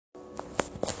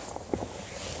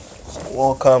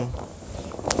Welcome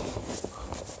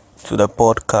to the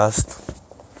podcast.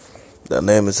 The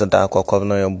name is Adakwa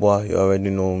Kwabena Yeboah. You already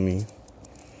know me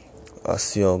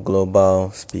as your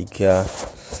global speaker,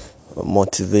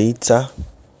 motivator,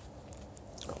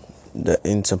 the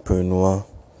entrepreneur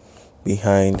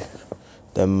behind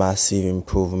the massive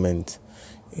improvement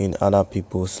in other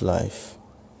people's life.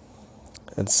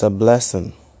 It's a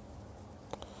blessing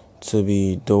to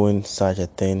be doing such a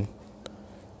thing.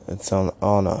 It's an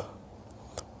honor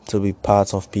to be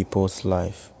part of people's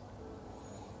life.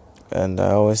 And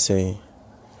I always say,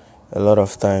 a lot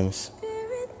of times,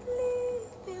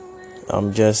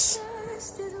 I'm just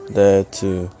there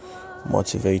to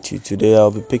motivate you. Today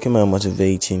I'll be picking my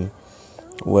motivating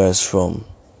words from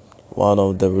one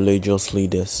of the religious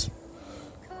leaders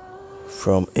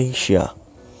from Asia,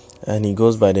 and he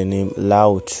goes by the name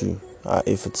Lao Tzu,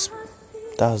 that's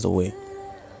the way.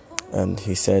 And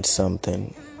he said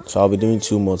something. So I'll be doing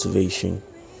two motivation.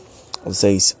 It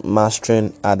says,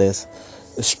 mastering others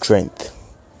is strength.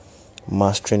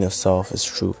 Mastering yourself is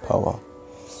true power.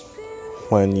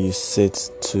 When you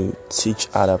sit to teach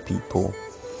other people,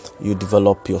 you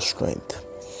develop your strength.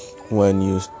 When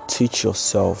you teach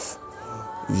yourself,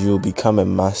 you become a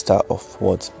master of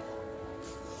what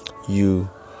you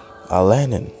are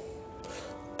learning.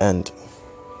 And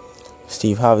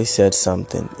Steve Harvey said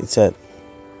something. He said,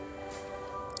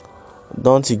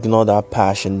 don't ignore that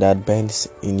passion that burns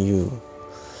in you.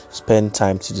 Spend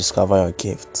time to discover your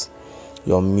gift,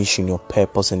 your mission, your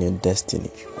purpose, and your destiny.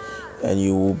 And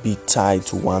you will be tied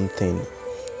to one thing,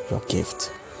 your gift.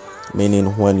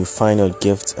 Meaning, when you find your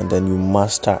gift and then you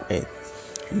master it,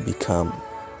 you become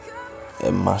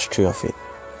a master of it.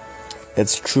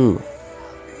 It's true.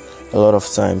 A lot of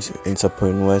times,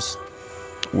 entrepreneurs,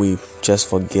 we just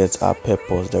forget our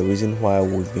purpose, the reason why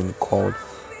we've been called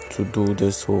to do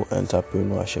this whole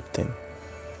entrepreneurship thing.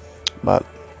 But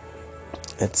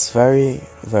it's very,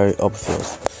 very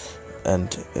obvious,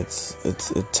 and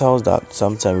it tells that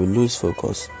sometimes we lose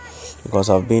focus, because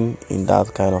I've been in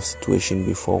that kind of situation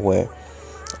before where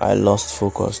I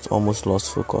almost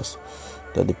lost focus.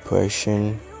 The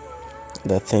depression,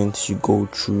 the things you go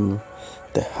through,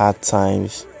 the hard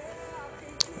times,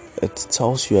 it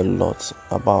tells you a lot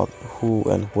about who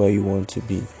and where you want to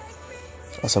be.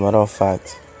 As a matter of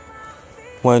fact,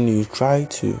 when you try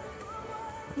to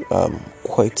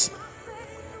quit,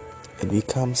 it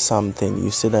becomes something.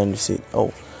 You sit there and you say,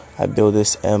 oh, I built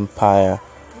this empire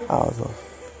out of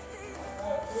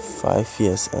 5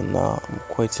 years and now I'm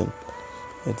quitting.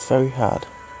 It's very hard.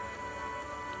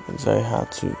 It's very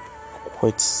hard to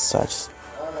quit such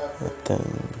a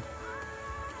thing.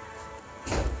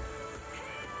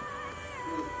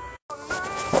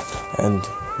 And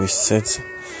we sit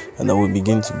and then we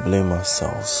begin to blame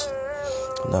ourselves.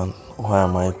 Then, why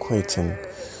am I quitting?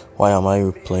 Why am I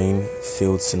replaying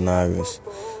failed scenarios?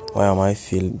 Why am I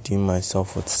feeding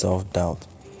myself with self-doubt?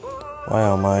 Why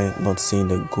am I not seeing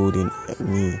the good in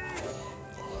me?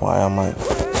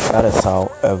 That is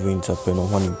how every entrepreneur,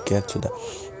 when you get to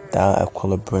that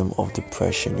equilibrium of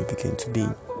depression, you begin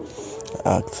to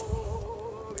act.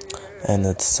 And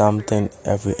it's something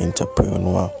every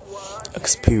entrepreneur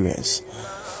experience.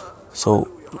 So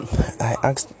I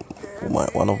asked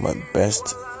one of my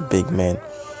best big men,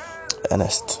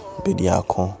 Ernest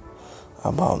Bediako,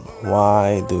 about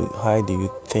why do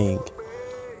you think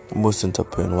most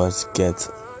entrepreneurs get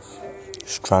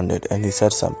stranded? And he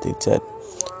said something. He said,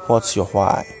 what's your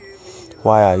why?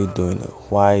 Why are you doing it?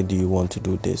 Why do you want to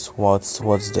do this? What's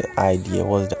the idea?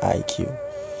 What's the IQ?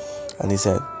 And he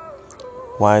said,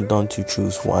 why don't you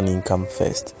choose one income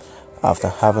first? After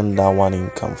having that one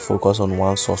income, focus on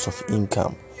one source of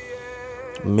income.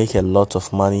 Make a lot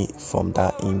of money from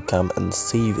that income and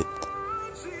save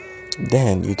it.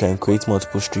 Then you can create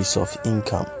multiple streams of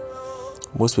income.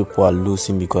 Most people are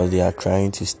losing because they are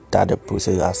trying to start the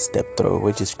process at step 3,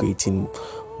 which is creating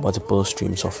multiple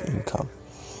streams of income.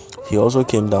 He also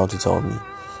came down to tell me,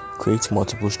 create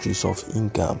multiple streams of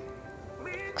income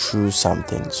through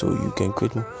something. So you can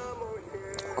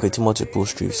create multiple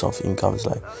streams of income. It's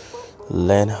like,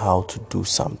 learn how to do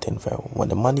something very well. When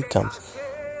the money comes,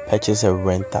 purchase a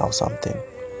rental something.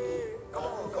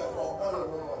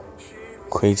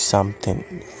 Create something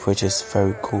which is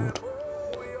very good.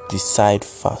 Decide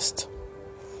fast.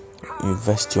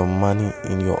 Invest your money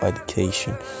in your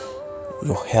education,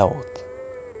 your health,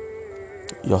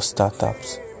 your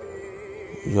startups,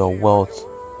 your wealth.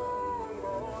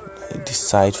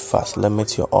 Decide fast.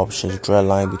 Limit your options. Draw a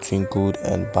line between good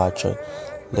and bad choice.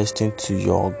 Listen to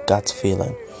your gut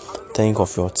feeling. Think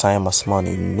of your time as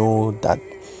money. Know that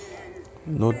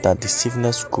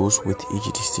decisiveness grows with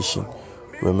each decision.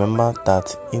 Remember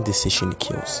that indecision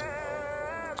kills.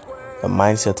 A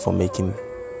mindset for making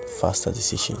faster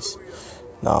decisions.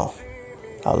 Now,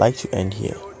 I'd like to end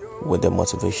here with the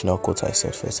motivational quote I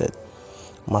said first. Said,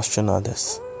 mastering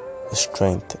others is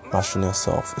strength, mastering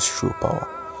yourself is true power.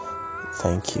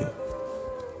 Thank you.